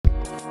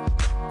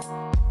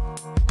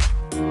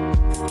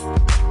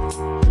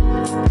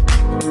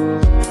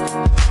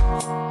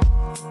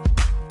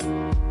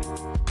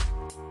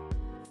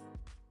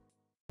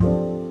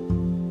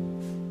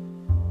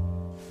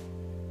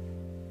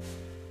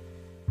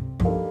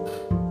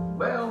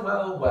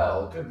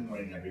Good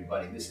morning,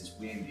 everybody. This is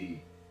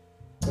Wandy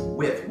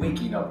with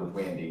Waking Up with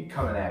Wandy,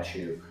 coming at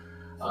you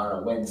on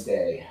a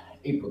Wednesday,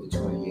 April the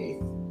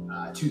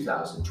 28th,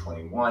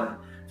 2021.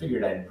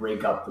 Figured I'd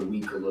break up the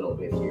week a little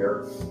bit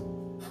here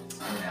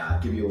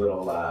and give you a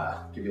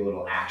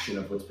little action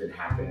of what's been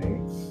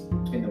happening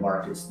in the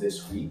markets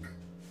this week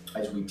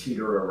as we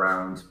teeter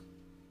around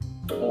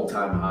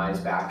all-time highs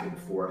back and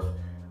forth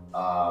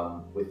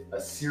with a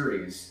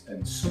series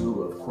and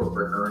slew of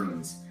corporate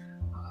earnings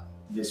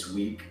this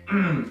week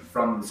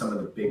from some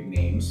of the big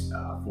names.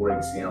 For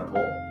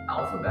example,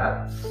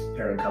 Alphabet,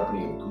 parent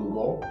company of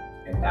Google,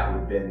 and that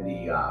would have been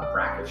the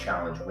bracket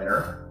challenge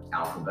winner,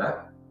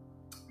 Alphabet.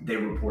 They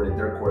reported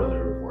their quarterly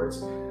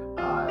reports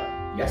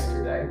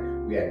yesterday.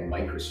 We had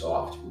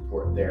Microsoft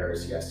report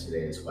theirs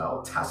yesterday as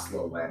well.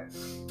 Tesla went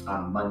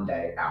on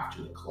Monday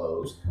after the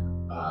close.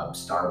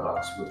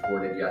 Starbucks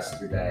reported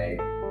yesterday.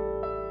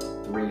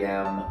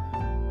 3M,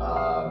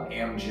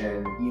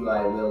 Amgen,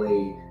 Eli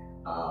Lilly.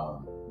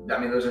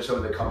 Those are some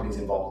of the companies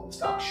involved in the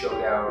stock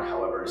showdown.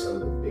 However, some of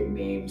the big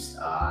names,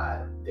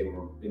 they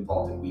were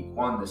involved in week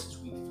one. This is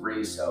week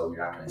 3, so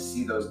you're not going to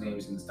see those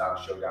names in the stock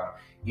showdown.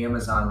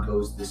 Amazon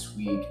goes this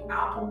week.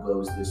 Apple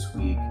goes this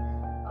week.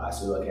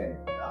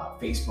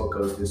 Facebook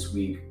goes this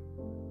week.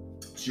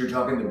 So you're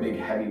talking the big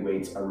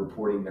heavyweights are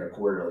reporting their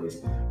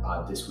quarterlies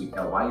this week.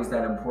 Now, why is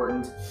that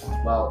important?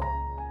 Well,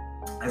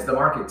 as the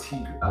market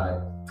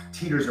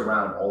teeters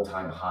around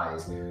all-time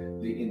highs,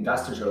 the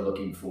investors are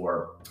looking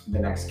for the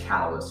next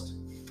catalyst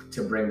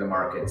to bring the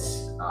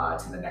markets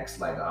to the next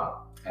leg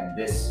up. And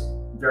this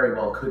very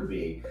well could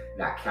be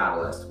that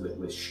catalyst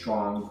with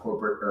strong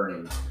corporate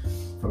earnings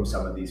from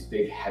some of these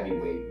big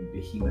heavyweight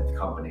behemoth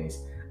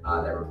companies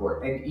that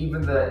report. And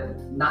even the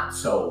not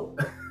so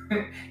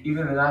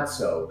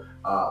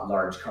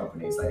large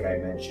companies, like I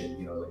mentioned,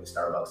 like a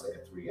Starbucks, like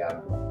a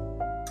 3M,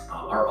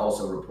 are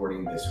also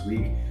reporting this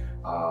week.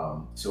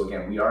 So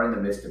again, we are in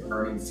the midst of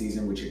earnings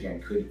season, which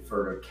again could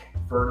further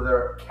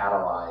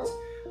catalyze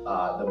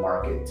the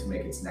market to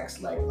make its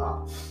next leg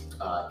up.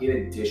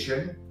 In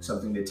addition,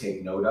 something to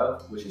take note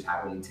of, which is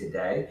happening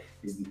today,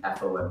 is the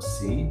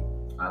FOMC.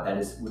 That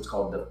is what's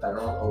called the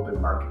Federal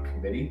Open Market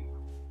Committee.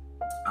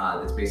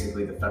 That's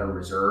basically the Federal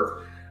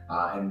Reserve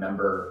and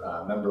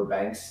member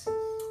banks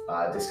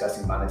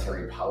discussing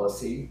monetary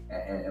policy.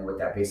 And what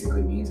that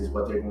basically means is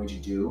what they're going to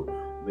do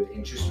with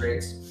interest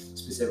rates,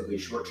 specifically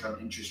short-term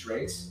interest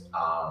rates.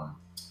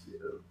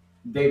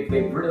 They've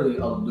really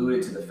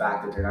alluded to the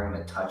fact that they're not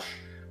going to touch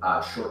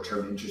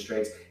short-term interest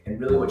rates. And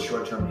really what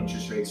short-term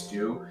interest rates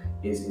do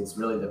is it's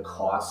really the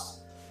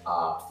cost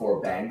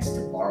for banks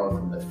to borrow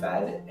from the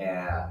Fed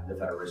and the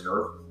Federal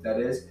Reserve, that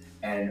is,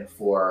 and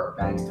for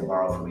banks to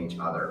borrow from each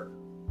other.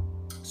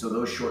 So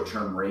those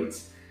short-term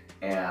rates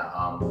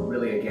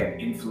really, again,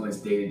 influence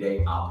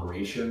day-to-day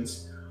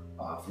operations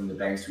from the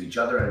banks to each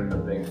other and the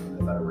bank from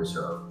the Federal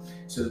Reserve.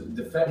 So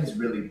the Fed has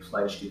really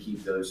pledged to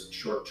keep those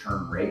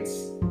short-term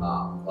rates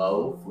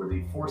low for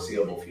the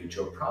foreseeable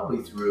future,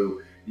 probably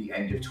through the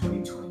end of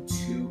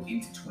 2022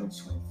 into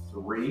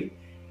 2023.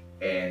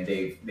 And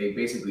they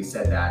basically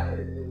said that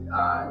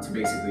to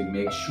basically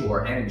make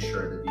sure and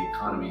ensure that the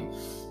economy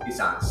is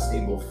on a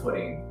stable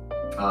footing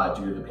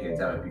due to the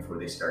pandemic before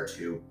they start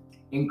to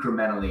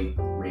incrementally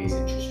raise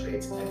interest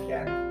rates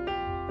again.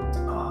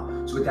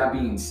 So with that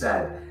being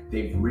said,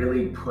 they've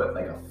really put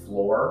like a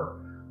floor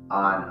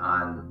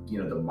on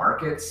the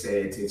markets.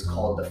 It's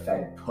called the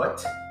Fed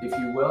put, if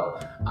you will.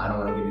 I don't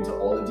want to get into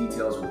all the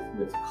details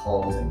with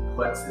calls and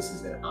puts. This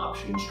is an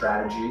option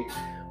strategy.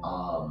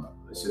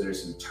 So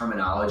there's some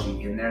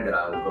terminology in there that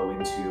I will go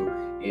into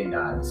in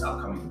this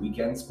upcoming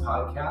weekend's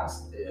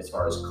podcast as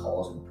far as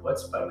calls and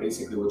puts. But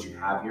basically what you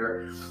have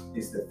here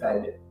is the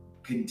Fed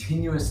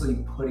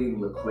continuously putting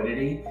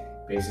liquidity,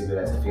 basically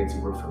that's a fancy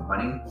word for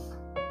money,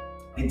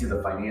 into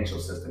the financial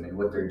system. And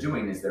what they're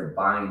doing is they're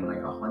buying like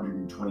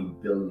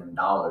 $120 billion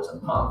a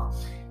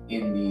month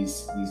in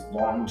these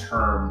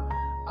long-term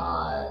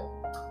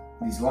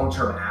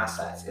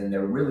assets. And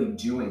they're really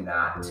doing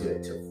that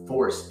to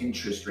force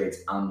interest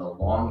rates on the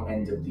long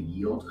end of the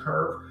yield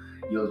curve.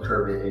 Yield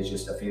curve is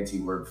just a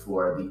fancy word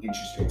for the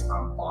interest rates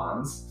on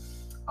bonds.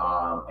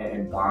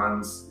 And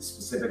bonds,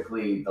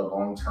 specifically the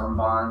long-term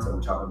bonds, and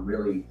we're talking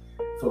really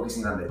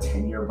focusing on the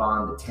 10-year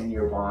bond. The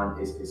 10-year bond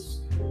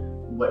is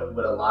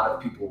what a lot of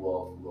people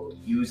will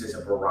use as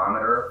a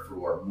barometer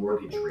for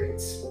mortgage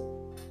rates.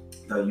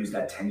 They'll use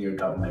that 10-year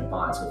government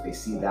bond. So if they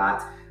see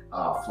that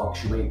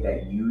fluctuate,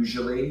 that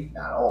usually,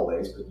 not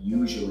always, but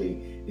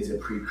usually is a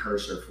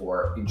precursor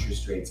for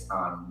interest rates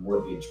on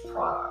mortgage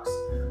products.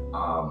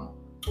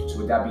 So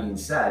with that being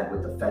said,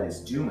 what the Fed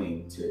is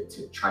doing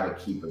to try to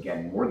keep,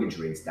 again, mortgage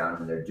rates down,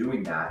 and they're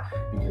doing that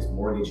because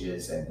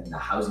mortgages and the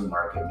housing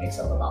market makes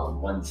up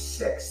about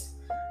 1/6,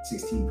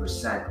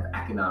 16% of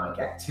economic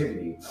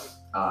activity.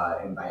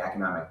 And by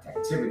economic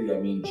activity, I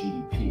mean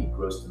GDP,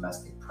 gross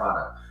domestic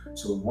product.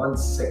 So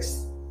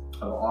 1/6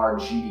 of our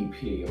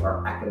GDP, of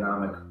our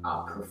economic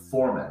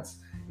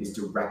performance, is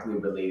directly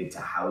related to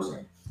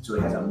housing. So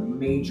it has a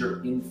major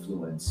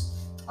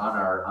influence on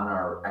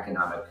our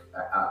economic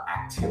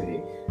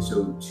activity.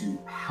 So to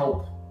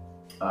help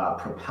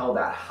propel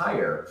that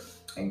higher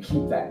and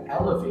keep that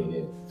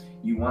elevated,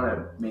 you want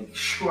to make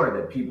sure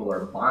that people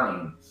are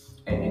buying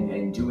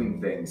and doing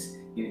things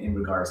in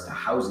regards to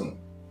housing.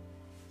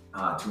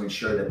 To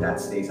ensure that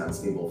that stays on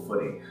stable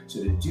footing.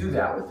 So to do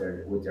that, what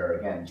they're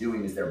again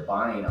doing is they're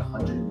buying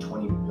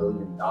 $120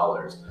 billion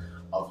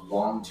of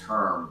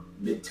long-term,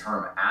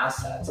 mid-term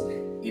assets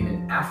in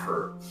an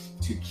effort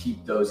to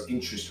keep those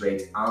interest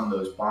rates on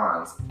those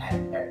bonds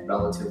at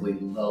relatively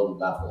low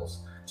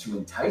levels, to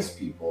entice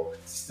people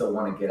to still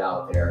want to get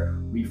out there,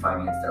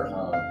 refinance their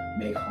home,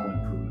 make home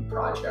improvement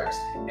projects,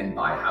 and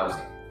buy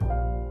housing.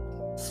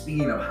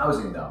 Speaking of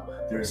housing, though,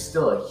 there is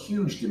still a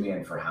huge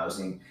demand for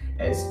housing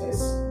as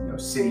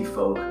city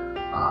folk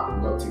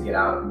look to get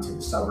out into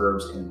the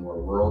suburbs and more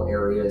rural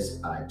areas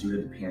due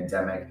to the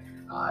pandemic.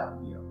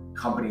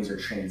 Companies are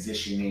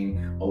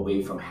transitioning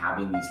away from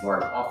having these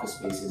large office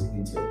spaces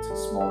into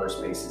smaller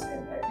spaces,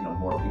 and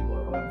more people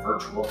are going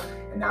virtual,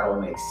 and that all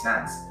makes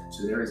sense.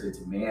 So there is a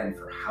demand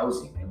for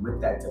housing, and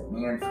with that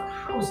demand for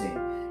housing,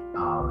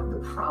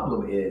 the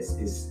problem is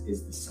the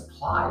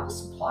supply. The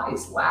supply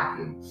is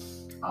lacking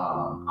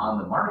on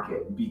the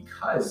market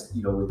because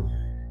with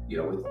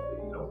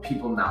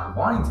people not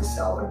wanting to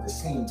sell, but at the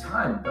same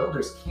time,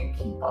 builders can't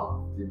keep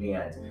up with the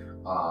demand,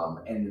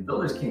 and the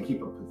builders can't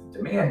keep up with the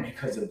demand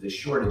because of the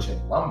shortage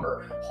in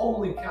lumber.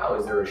 Holy cow,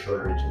 is there a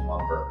shortage in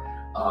lumber?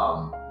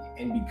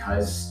 And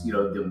because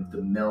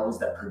the mills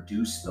that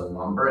produce the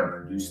lumber and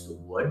produce the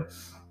wood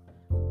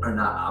are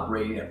not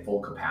operating at full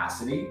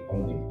capacity,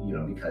 only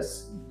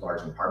because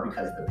large in part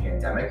because of the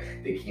pandemic,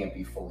 they can't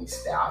be fully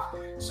staffed.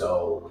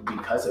 So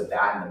because of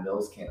that, and the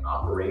mills can't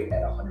operate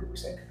at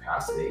 100%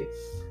 capacity,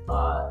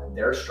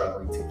 they're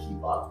struggling to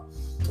keep up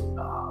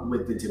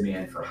with the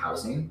demand for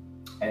housing,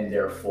 and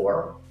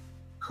therefore,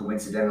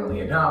 coincidentally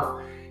enough,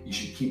 you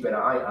should keep an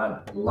eye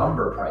on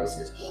lumber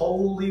prices.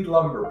 Holy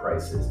lumber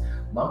prices!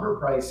 Lumber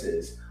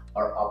prices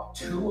are up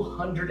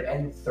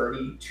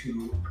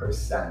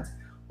 232%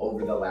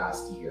 over the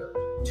last year.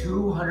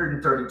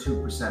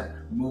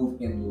 232%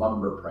 move in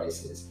lumber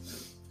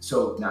prices.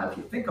 So now if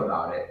you think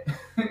about it,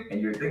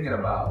 and you're thinking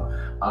about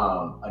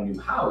a new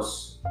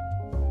house,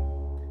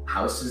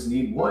 houses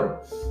need wood.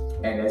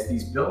 And as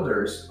these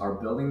builders are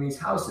building these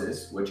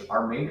houses, which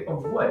are made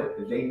of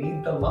wood, they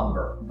need the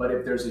lumber. But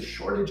if there's a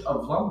shortage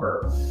of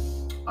lumber,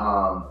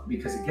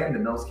 because again, the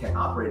mills can't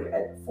operate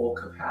at full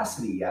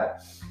capacity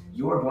yet,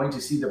 you are going to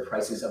see the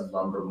prices of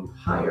lumber move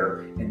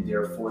higher, and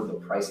therefore the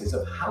prices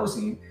of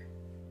housing,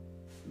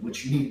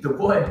 which need the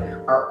wood,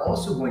 are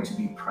also going to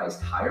be priced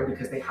higher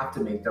because they have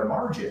to make their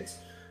margins.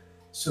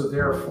 So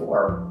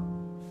therefore,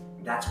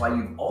 that's why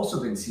you've also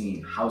been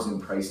seeing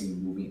housing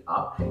pricing moving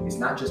up. It's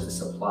not just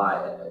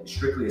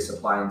strictly a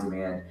supply and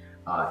demand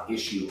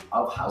issue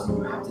of housing.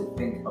 You have to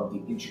think of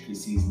the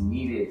intricacies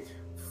needed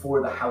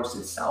for the house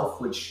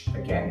itself, which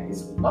again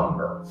is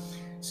lumber.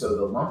 So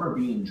the lumber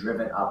being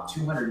driven up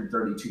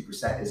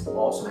 232% is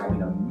also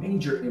having a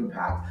major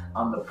impact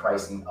on the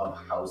pricing of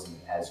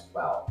housing as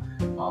well.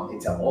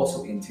 It's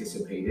also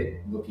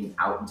anticipated, looking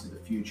out into the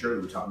future,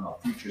 we're talking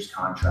about futures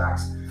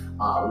contracts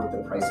with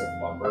the price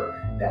of lumber,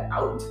 that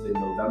out into the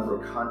November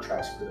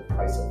contracts for the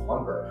price of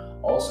lumber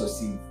also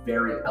see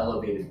very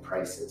elevated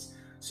prices.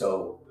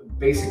 So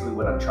basically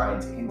what I'm trying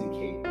to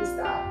indicate is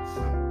that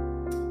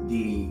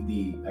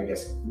the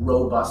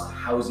robust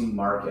housing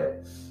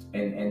market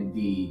and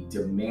the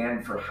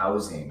demand for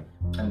housing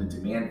and the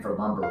demand for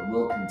lumber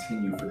will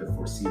continue for the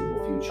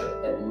foreseeable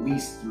future, at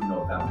least through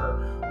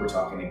November. We're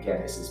talking,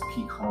 again, this is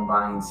peak home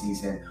buying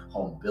season,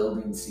 home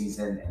building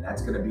season, and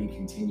that's going to be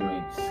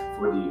continuing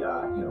for the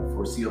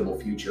foreseeable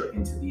future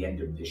into the end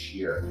of this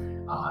year.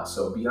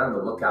 So be on the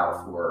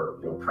lookout for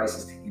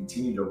prices to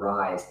continue to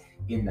rise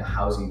in the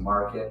housing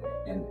market,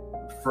 and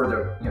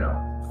further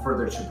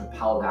to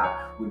propel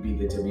that would be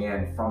the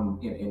demand from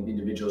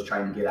individuals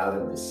trying to get out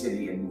of the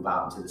city and move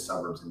out into the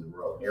suburbs and the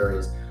rural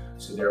areas.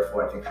 So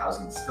therefore, I think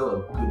housing is still a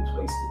good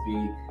place to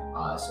be.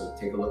 So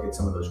take a look at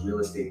some of those real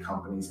estate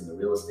companies in the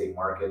real estate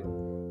market.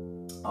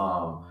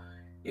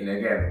 And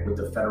again, with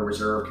the Federal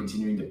Reserve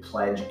continuing to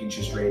pledge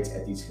interest rates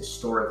at these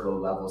historic low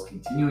levels,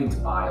 continuing to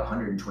buy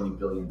 $120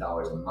 billion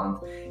a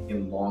month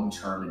in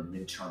long-term and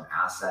mid-term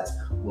assets,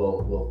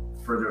 will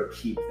further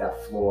keep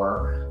that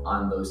floor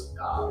on those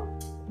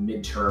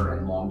mid-term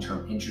and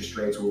long-term interest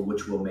rates,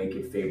 which will make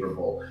it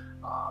favorable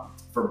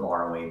for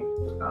borrowing,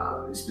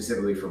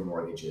 specifically for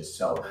mortgages.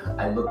 So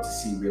I look to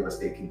see real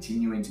estate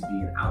continuing to be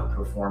an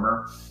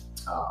outperformer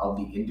of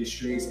the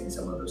industries and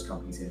some of those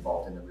companies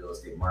involved in the real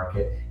estate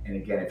market. And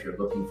again, if you're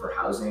looking for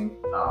housing,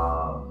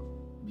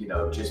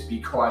 just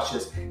be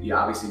cautious. You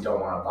obviously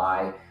don't want to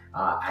buy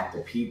at the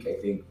peak. I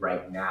think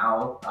right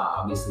now,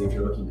 obviously, if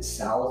you're looking to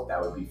sell,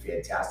 that would be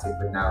fantastic.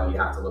 But now you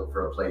have to look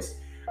for a place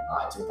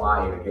to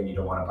buy it. Again, you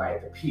don't want to buy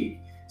at the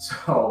peak.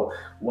 So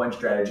one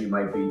strategy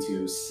might be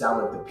to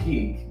sell at the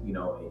peak, you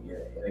know,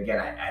 and again,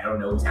 I don't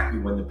know exactly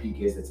when the peak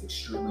is. That's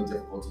extremely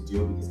difficult to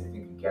do because I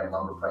think, again,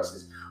 lumber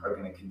prices are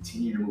going to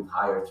continue to move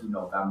higher through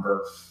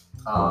November.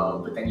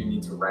 But then you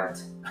need to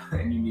rent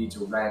and you need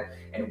to rent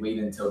and wait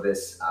until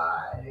this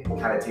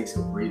kind of takes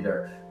a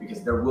breather,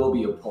 because there will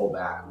be a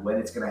pullback. When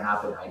it's going to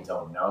happen, I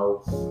don't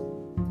know.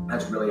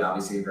 That's really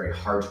obviously very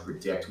hard to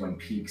predict when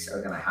peaks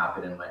are going to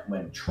happen and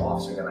when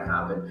troughs are going to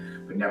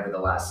happen. But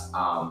nevertheless,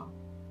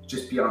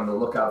 just be on the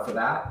lookout for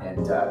that.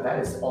 And that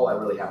is all I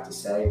really have to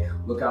say.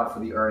 Look out for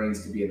the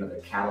earnings to be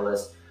another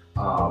catalyst.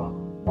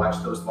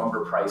 Watch those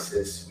lumber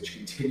prices, which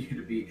continue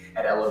to be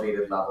at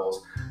elevated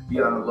levels.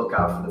 Be on the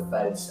lookout for the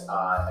Fed's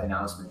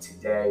announcement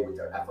today with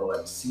their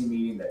FOMC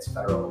meeting. That's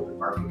Federal Open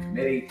Market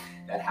Committee.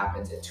 That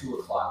happens at 2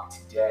 o'clock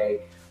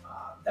today.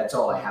 That's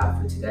all I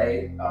have for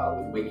today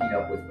with Waking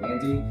Up with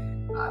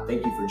Wandy.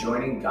 Thank you for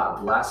joining.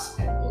 God bless,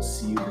 and we'll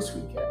see you this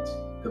weekend.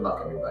 Good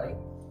luck, everybody.